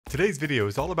Today's video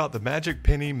is all about the Magic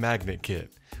Penny Magnet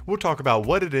Kit. We'll talk about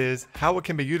what it is, how it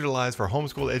can be utilized for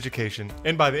homeschool education,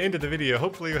 and by the end of the video,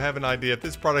 hopefully you'll have an idea if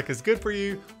this product is good for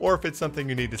you or if it's something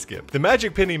you need to skip. The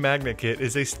Magic Penny Magnet Kit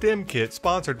is a STEM kit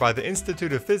sponsored by the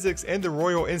Institute of Physics and the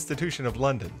Royal Institution of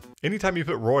London. Anytime you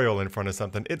put Royal in front of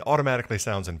something, it automatically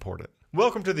sounds important.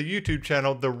 Welcome to the YouTube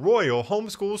channel, The Royal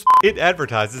Homeschool. It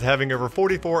advertises having over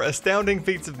 44 astounding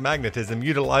feats of magnetism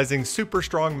utilizing super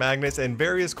strong magnets and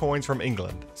various coins from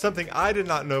England. Something I did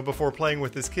not know before playing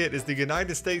with this kit is the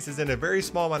United States is in a very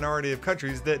small minority of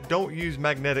countries that don't use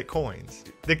magnetic coins.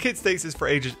 The kit states it's for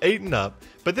ages 8 and up,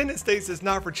 but then it states it's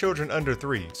not for children under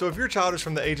 3. So if your child is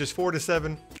from the ages 4 to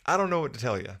 7, I don't know what to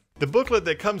tell you. The booklet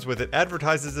that comes with it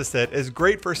advertises the set as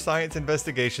great for science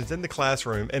investigations in the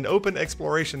classroom and open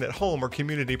exploration at home or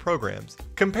community programs.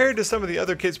 Compared to some of the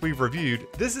other kits we've reviewed,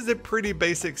 this is a pretty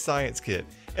basic science kit,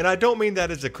 and I don't mean that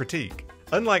as a critique.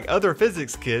 Unlike other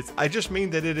physics kits, I just mean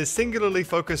that it is singularly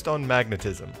focused on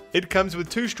magnetism. It comes with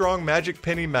 2 strong Magic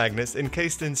Penny magnets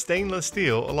encased in stainless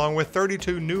steel along with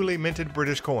 32 newly minted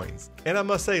British coins. And I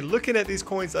must say, looking at these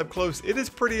coins up close, it is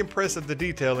pretty impressive the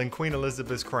detail in Queen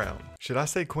Elizabeth's crown. Should I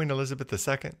say Queen Elizabeth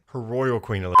II? Her Royal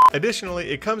Queen Elizabeth.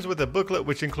 Additionally, it comes with a booklet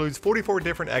which includes 44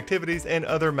 different activities and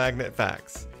other magnet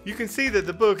facts. You can see that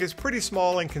the book is pretty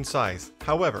small and concise.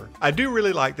 However, I do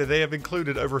really like that they have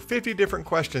included over 50 different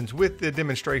questions with the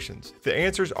demonstrations. The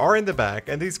answers are in the back,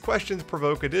 and these questions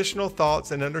provoke additional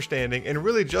thoughts and understanding and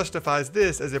really justifies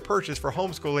this as a purchase for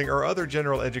homeschooling or other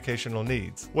general educational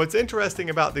needs. What's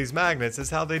interesting about these magnets is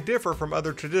how they differ from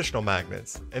other traditional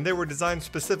magnets, and they were designed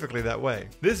specifically that way.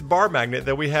 This bar magnet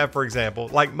that we have, for example,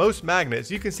 like most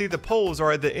magnets, you can see the poles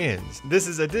are at the ends. This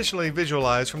is additionally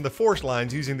visualized from the force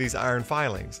lines using these iron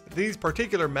filings. These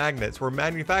particular magnets were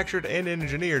manufactured and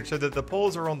engineered so that the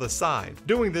poles are on the side.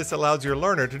 Doing this allows your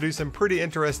learner to do some pretty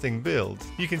interesting builds.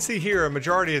 You can see here a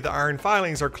majority of the iron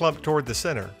filings are clumped toward the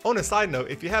center. On a side note,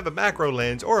 if you have a macro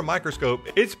lens or a microscope,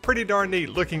 it's pretty darn neat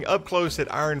looking up close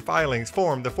at iron filings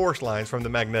form the force lines from the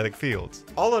magnetic fields.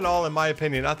 All in all, in my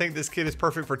opinion, I think this kit is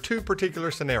perfect for 2 particular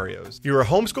scenarios. You're a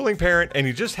homeschooling parent and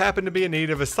you just happen to be in need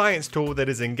of a science tool that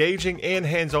is engaging and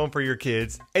hands-on for your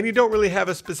kids, and you don't really have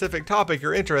a specific topic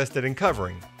you're interested in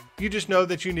covering. You just know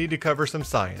that you need to cover some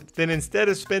science. Then instead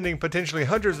of spending potentially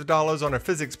hundreds of dollars on a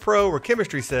physics pro or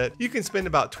chemistry set, you can spend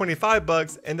about 25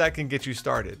 bucks and that can get you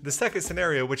started. The second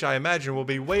scenario, which I imagine will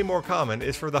be way more common,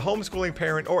 is for the homeschooling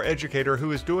parent or educator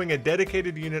who is doing a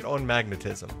dedicated unit on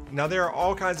magnetism. Now there are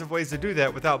all kinds of ways to do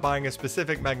that without buying a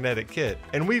specific magnetic kit,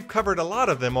 and we've covered a lot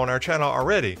of them on our channel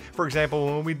already. For example,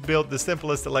 when we built the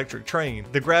simplest electric train,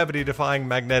 the gravity-defying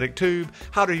magnetic tube,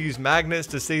 how to use magnets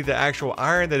to see the actual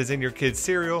iron that is in your kid's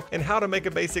cereal, and how to make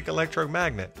a basic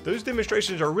electromagnet. Those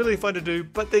demonstrations are really fun to do,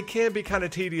 but they can be kind of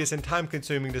tedious and time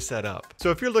consuming to set up. So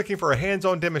if you're looking for a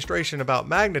hands-on demonstration about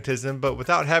magnetism but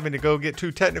without having to go get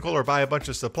too technical or buy a bunch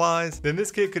of supplies, then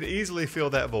this kit could easily fill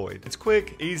that void. It's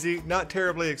quick, easy, not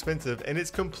terribly expensive, and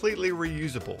it's completely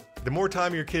reusable. The more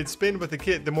time your kids spend with the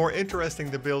kit, the more interesting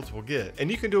the builds will get.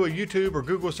 And you can do a YouTube or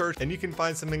Google search and you can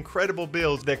find some incredible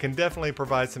builds that can definitely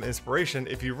provide some inspiration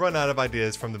if you run out of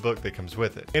ideas from the book that comes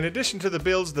with it. In addition to the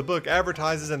builds the book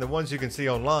advertises and the ones you can see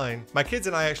online, my kids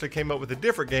and I actually came up with a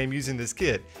different game using this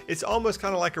kit. It's almost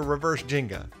kind of like a reverse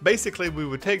Jenga. Basically, we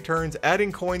would take turns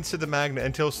adding coins to the magnet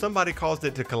until somebody caused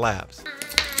it to collapse.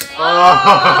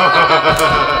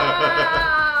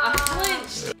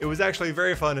 It was actually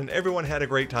very fun and everyone had a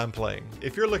great time playing.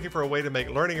 If you're looking for a way to make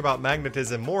learning about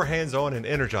magnetism more hands-on and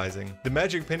energizing, the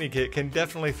Magic Penny Kit can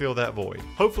definitely fill that void.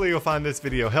 Hopefully you'll find this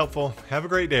video helpful. Have a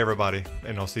great day everybody,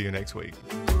 and I'll see you next week.